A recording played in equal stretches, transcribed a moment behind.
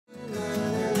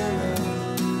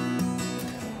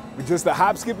Just a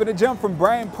hop, skip, and a jump from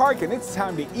Bryant Park, and it's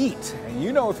time to eat. And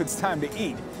you know if it's time to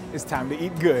eat, it's time to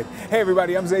eat good. Hey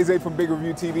everybody, I'm Zay from Big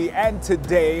Review TV, and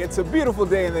today it's a beautiful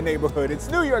day in the neighborhood. It's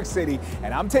New York City,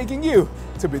 and I'm taking you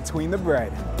to Between the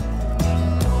Bread.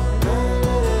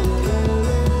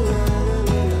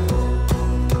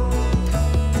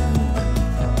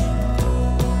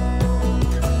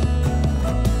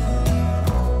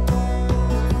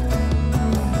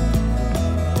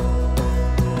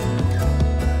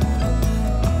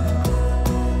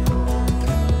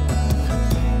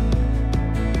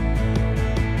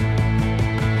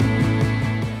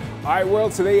 All right,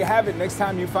 world, so there you have it. Next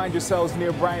time you find yourselves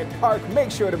near Bryant Park, make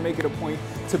sure to make it a point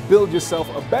to build yourself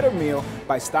a better meal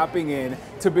by stopping in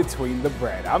to Between the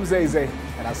Bread. I'm Zay,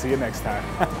 and I'll see you next time.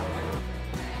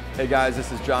 Hey guys,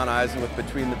 this is John Eisen with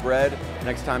Between the Bread.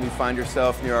 Next time you find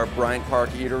yourself near our Bryant Park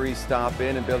eatery, stop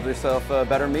in and build yourself a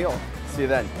better meal. See you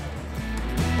then.